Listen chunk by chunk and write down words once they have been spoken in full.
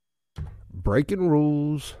breaking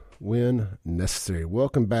rules when necessary.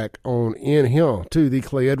 Welcome back on in here to the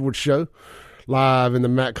Clay Edwards Show, live in the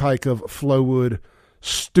Matt Kike of Flowood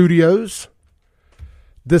Studios.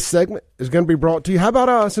 This segment is going to be brought to you. How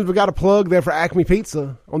about since we got a plug there for Acme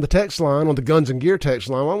Pizza on the text line, on the Guns and Gear text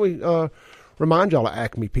line, why don't we remind y'all of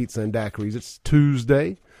Acme Pizza and Daiquiris? It's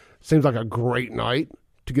Tuesday. Seems like a great night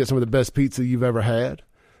to get some of the best pizza you've ever had.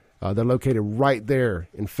 They're located right there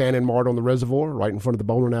in Fannin Mart on the Reservoir, right in front of the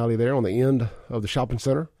bowling alley there on the end of the shopping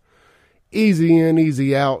center. Easy in,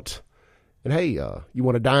 easy out. And hey, you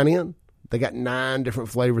want to dine in? They got 9 different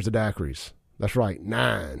flavors of daiquiris. That's right,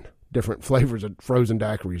 9 different flavors of frozen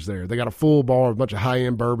daiquiris there. They got a full bar, a bunch of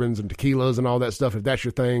high-end bourbons and tequilas and all that stuff, if that's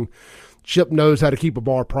your thing. Chip knows how to keep a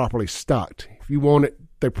bar properly stocked. If you want it,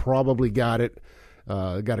 they probably got it.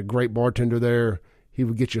 Got a great bartender there. He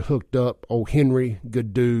would get you hooked up. Old Henry,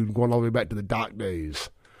 good dude, going all the way back to the dock days.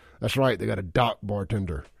 That's right, they got a dock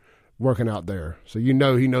bartender working out there. So you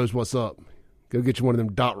know he knows what's up. Go get you one of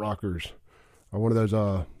them dot rockers or one of those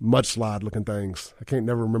mudslide looking things. I can't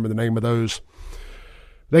never remember the name of those.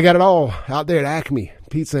 They got it all out there at Acme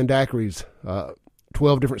Pizza and Daiquiris.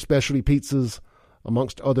 12 different specialty pizzas,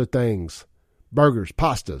 amongst other things. Burgers,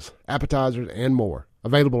 pastas, appetizers, and more.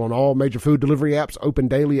 Available on all major food delivery apps, open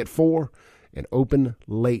daily at 4 and open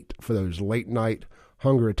late for those late night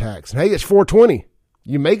hunger attacks. And hey, it's 420.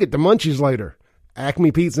 You may get the munchies later.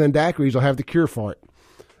 Acme Pizza and Daiquiris will have the cure for it.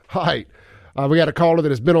 All right. We got a caller that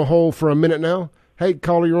has been on hold for a minute now. Hey,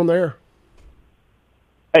 caller, you're on the air.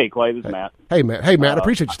 Hey, Clay, this is Matt. Hey, Matt. Hey, Matt, I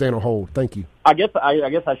appreciate you staying on hold. Thank you. I guess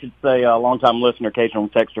I should say long-time listener, occasional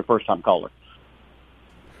texter, first-time caller.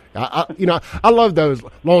 I love those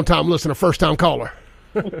long-time listener, first-time caller.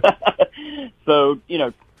 So,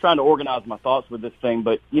 trying to organize my thoughts with this thing,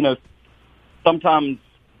 but, sometimes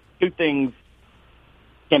two things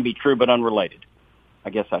can be true but unrelated, I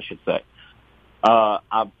guess I should say.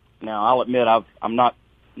 I'll admit I'm not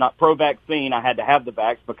pro-vaccine. I had to have the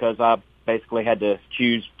vax because I basically had to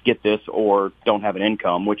choose get this or don't have an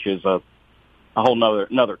income, which is a whole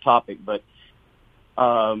another topic. But,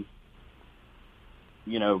 from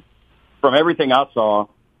everything I saw,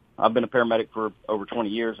 I've been a paramedic for over 20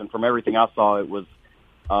 years, and from everything I saw, it was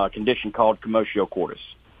a condition called commotio cordis.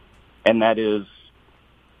 And that is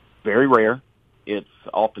very rare. It's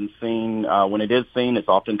often seen, when it is seen, it's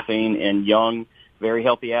often seen in young, very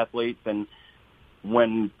healthy athletes. And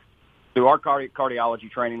through our cardiology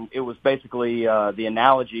training, it was basically the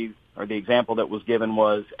analogy or the example that was given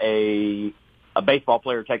was a baseball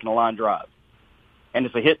player taking a line drive. And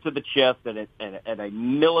it's a hit to the chest at a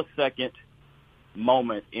millisecond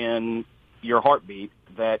moment in your heartbeat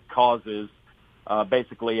that causes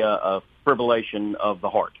basically a fibrillation of the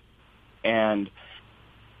heart. And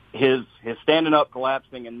his standing up,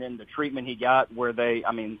 collapsing, and then the treatment he got where by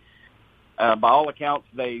all accounts,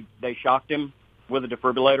 they shocked him with a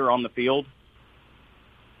defibrillator on the field.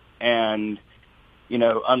 And,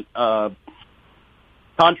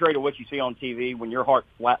 contrary to what you see on TV, when your heart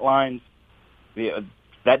flatlines,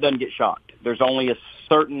 that doesn't get shocked. There's only a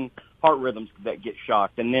certain heart rhythms that get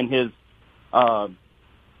shocked. And then his,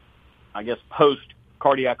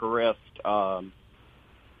 post-cardiac arrest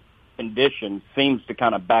condition seems to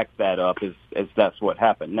kind of back that up as that's what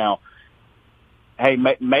happened. Now, hey,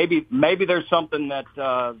 maybe there's something that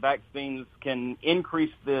vaccines can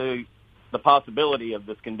increase the possibility of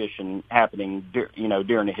this condition happening,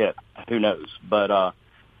 during a hit. Who knows? But I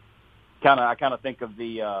kind of think of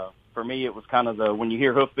for me, it was kind of when you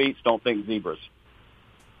hear hoofbeats, don't think zebras.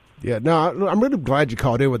 Yeah, no, I'm really glad you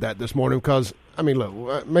called in with that this morning because,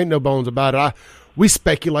 look, make no bones about it. We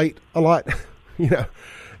speculate a lot,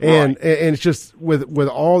 and it's just with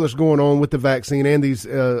all that's going on with the vaccine and these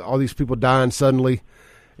all these people dying suddenly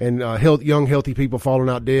and young, healthy people falling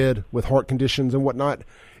out dead with heart conditions and whatnot,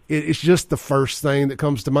 it's just the first thing that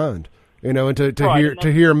comes to mind, and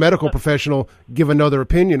to hear a medical professional give another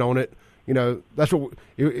opinion on it. That's what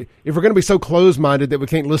if we're going to be so closed-minded that we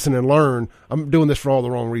can't listen and learn, I'm doing this for all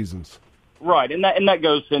the wrong reasons. Right, and that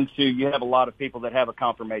goes into you have a lot of people that have a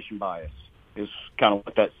confirmation bias. Is kind of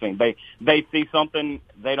what that's saying. They see something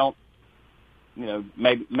they don't,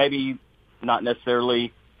 maybe not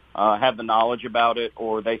necessarily have the knowledge about it,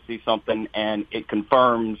 or they see something and it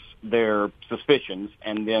confirms their suspicions,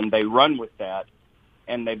 and then they run with that,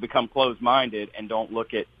 and they become closed-minded and don't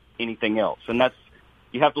look at anything else. And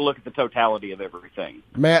you have to look at the totality of everything.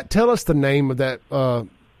 Matt, tell us the name of that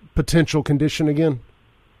potential condition again.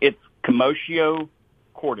 It's commotio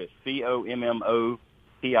cordis, COMMOTIO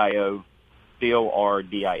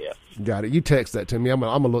CORDIS. Got it. You text that to me. I'm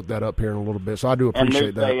gonna look that up here in a little bit. So I do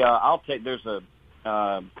appreciate that.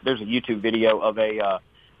 There's a YouTube video of a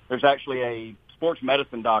there's actually a sports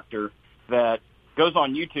medicine doctor that goes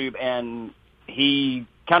on YouTube, and he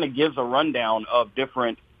kind of gives a rundown of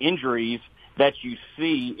different injuries that you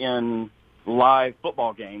see in live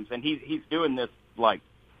football games. And he's doing this like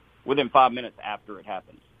within 5 minutes after it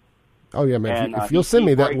happens. Oh, yeah, man. If you'll send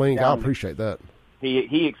me that link, I'll appreciate that.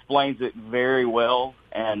 He explains it very well,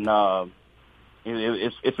 and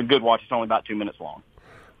it's a good watch. It's only about 2 minutes long.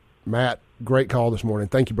 Matt, great call this morning.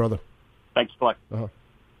 Thank you, brother. Thanks, Clay.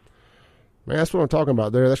 Man, that's what I'm talking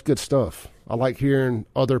about there. That's good stuff. I like hearing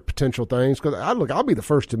other potential things because I'll be the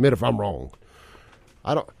first to admit if I'm wrong.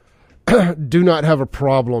 I do not have a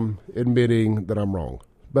problem admitting that I'm wrong.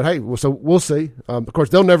 But hey, so we'll see. Of course,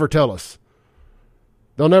 they'll never tell us.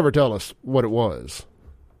 They'll never tell us what it was,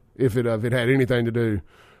 if it had anything to do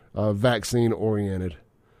vaccine oriented.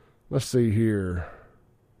 Let's see here.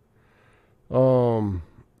 Guns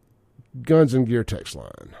and Gear text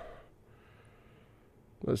line.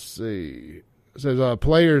 Let's see. It says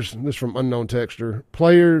players. This is from unknown texter.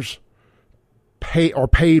 Players are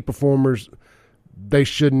paid performers. They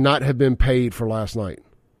should not have been paid for last night. It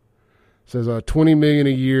says $20 million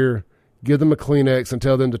a year. Give them a Kleenex and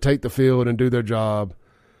tell them to take the field and do their job.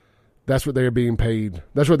 That's what they are being paid.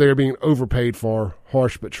 That's what they are being overpaid for.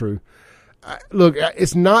 Harsh but true. Look,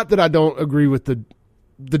 it's not that I don't agree with the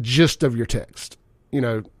gist of your text. You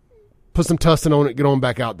know, put some tussin on it, get on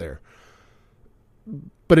back out there.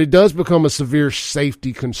 But it does become a severe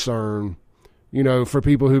safety concern, you know, for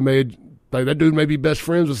people who that dude may be best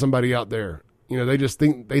friends with somebody out there. You know,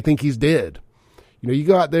 they think he's dead. You know, you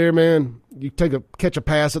go out there, man, you catch a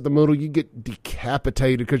pass at the middle, you get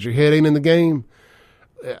decapitated because your head ain't in the game.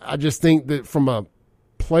 I just think that from a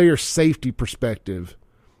player safety perspective,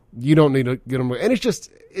 you don't need to get them. And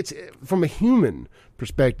it's from a human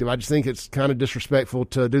perspective, I just think it's kind of disrespectful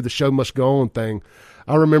to do the show must go on thing.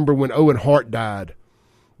 I remember when Owen Hart died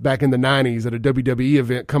back in the 90s at a WWE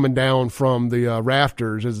event, coming down from the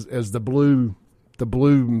rafters as the blue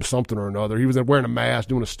something or another. He was wearing a mask,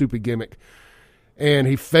 doing a stupid gimmick, and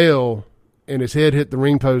he fell, and his head hit the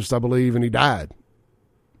ring post, I believe, and he died.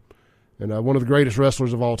 And one of the greatest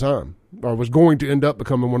wrestlers of all time, or was going to end up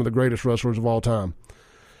becoming one of the greatest wrestlers of all time.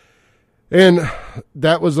 And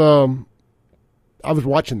that was, I was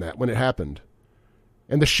watching that when it happened,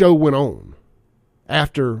 and the show went on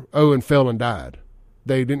after Owen fell and died.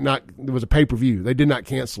 There was a pay-per-view. They did not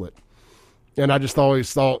cancel it. And I just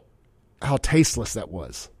always thought how tasteless that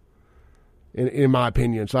was, in my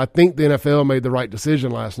opinion. So I think the NFL made the right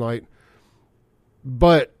decision last night.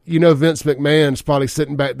 But, you know, Vince McMahon's probably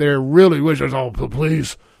sitting back there really wishing,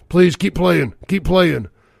 please keep playing.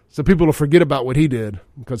 So people will forget about what he did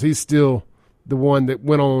because he's still the one that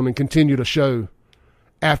went on and continued a show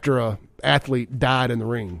after a athlete died in the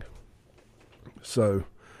ring. So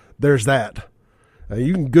there's that.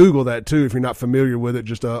 You can Google that, too, if you're not familiar with it.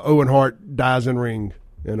 Just Owen Hart dies in ring.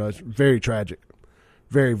 And it's very tragic.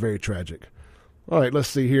 Very, very tragic. All right, let's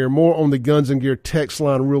see here. More on the Guns and Gear text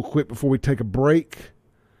line real quick before we take a break.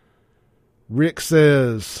 Rick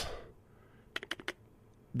says,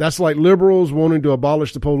 that's like liberals wanting to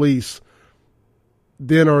abolish the police,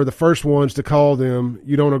 then are the first ones to call them if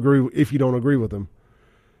you don't agree with them.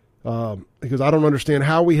 Because I don't understand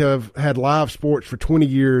how we have had live sports for 20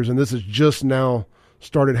 years and this has just now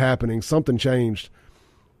started happening. Something changed.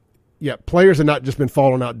 Yeah, players have not just been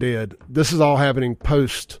falling out dead. This is all happening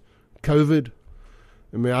post-COVID.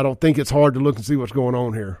 I mean, I don't think it's hard to look and see what's going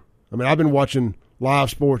on here. I mean, I've been watching live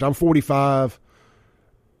sports. I'm 45.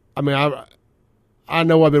 I mean, I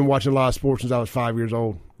know I've been watching live sports since I was 5 years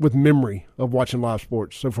old with memory of watching live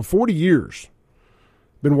sports. So for 40 years,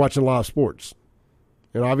 been watching live sports.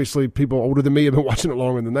 And obviously people older than me have been watching it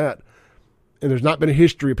longer than that. And there's not been a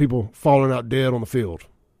history of people falling out dead on the field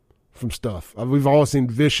from stuff. We've all seen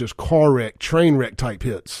vicious car wreck, train wreck type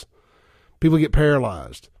hits. People get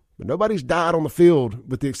paralyzed. But nobody's died on the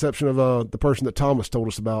field with the exception of the person that Thomas told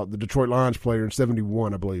us about, the Detroit Lions player in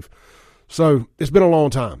 71, I believe. So it's been a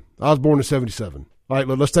long time. I was born in 77. All right,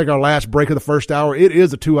 let's take our last break of the first hour. It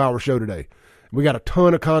is a 2-hour show today. We got a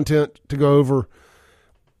ton of content to go over,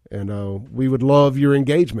 and we would love your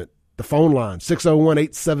engagement. The phone line,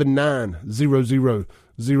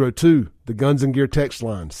 601-879-0002. The Guns and Gear text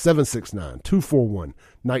line,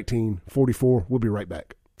 769-241-1944. We'll be right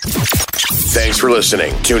back. Thanks for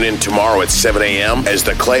listening. Tune in tomorrow at 7 a.m. as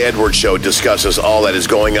the Clay Edwards Show discusses all that is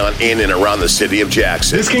going on in and around the city of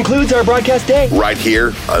Jackson. This concludes our broadcast day. Right here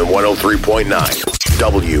on 103.9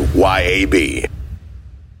 WYAB.